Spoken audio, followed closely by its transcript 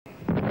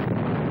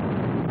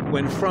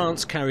When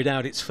France carried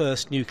out its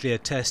first nuclear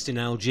test in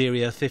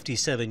Algeria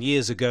 57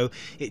 years ago,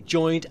 it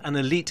joined an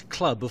elite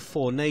club of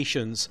 4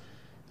 nations.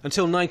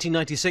 Until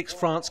 1996,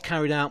 France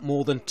carried out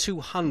more than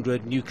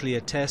 200 nuclear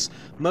tests,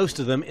 most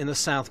of them in the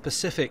South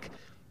Pacific.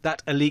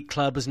 That elite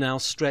club has now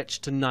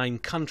stretched to 9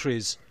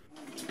 countries.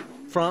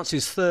 France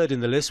is third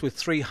in the list with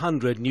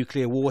 300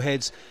 nuclear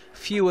warheads,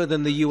 fewer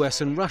than the US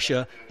and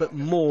Russia, but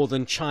more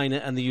than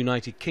China and the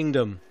United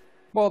Kingdom.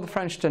 Well, the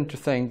French tend to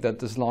think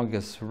that as long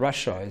as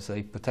Russia is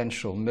a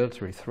potential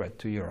military threat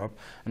to Europe,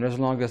 and as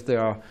long as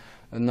there are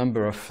a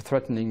number of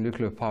threatening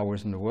nuclear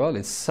powers in the world,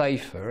 it's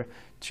safer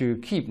to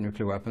keep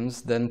nuclear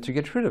weapons than to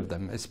get rid of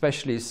them,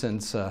 especially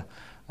since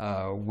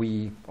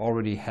we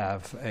already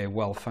have a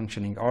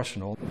well-functioning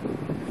arsenal.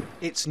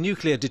 Its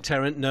nuclear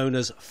deterrent, known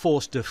as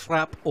force de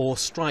frappe or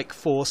strike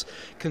force,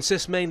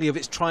 consists mainly of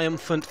its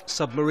triumphant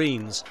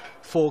submarines.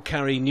 4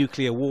 carry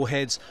nuclear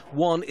warheads,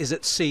 1 is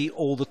at sea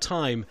all the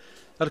time.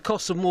 At a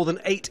cost of more than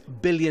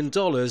 $8 billion,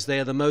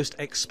 they are the most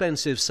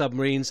expensive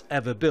submarines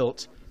ever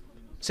built.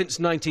 Since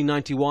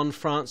 1991,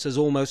 France has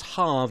almost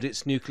halved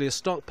its nuclear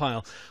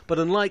stockpile. But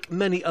unlike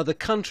many other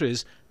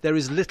countries, there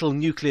is little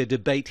nuclear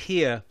debate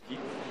here.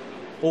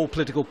 All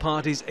political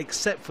parties,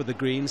 except for the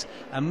Greens,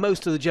 and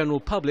most of the general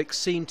public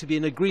seem to be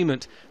in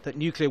agreement that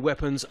nuclear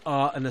weapons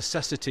are a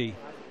necessity.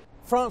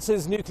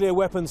 France's nuclear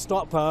weapons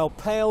stockpile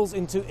pales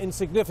into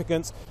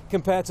insignificance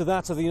compared to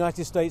that of the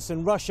United States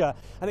and Russia,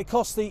 and it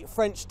costs the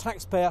French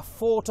taxpayer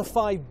 $4 to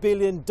 $5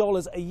 billion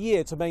a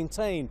year to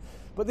maintain.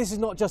 But this is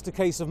not just a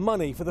case of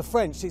money. For the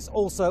French, it's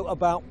also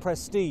about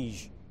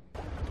prestige.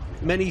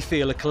 Many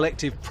feel a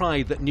collective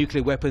pride that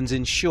nuclear weapons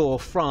ensure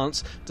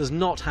France does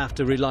not have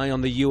to rely on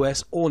the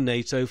US or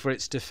NATO for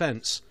its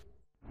defence.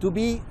 To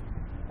be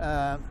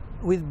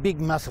with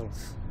big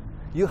muscles.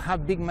 You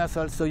have big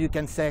muscles, so you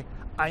can say,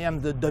 I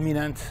am the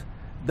dominating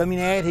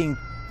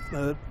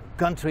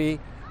country,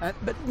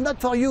 but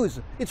not for use.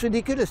 It's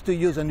ridiculous to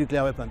use a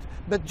nuclear weapon,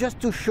 but just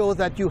to show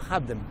that you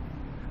have them.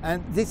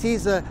 And this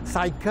is a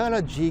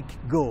psychological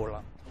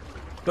goal.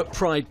 But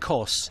pride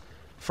costs.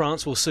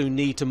 France will soon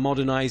need to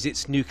modernise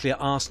its nuclear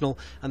arsenal,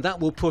 and that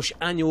will push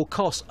annual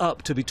costs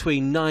up to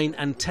between $9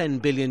 and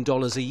 $10 billion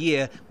a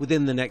year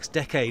within the next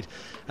decade.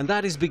 And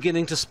that is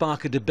beginning to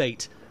spark a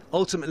debate.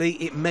 Ultimately,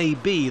 it may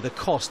be the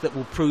cost that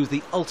will prove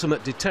the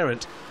ultimate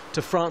deterrent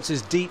to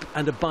France's deep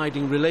and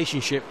abiding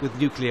relationship with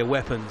nuclear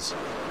weapons.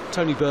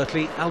 Tony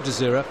Birtley, Al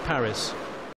Jazeera, Paris.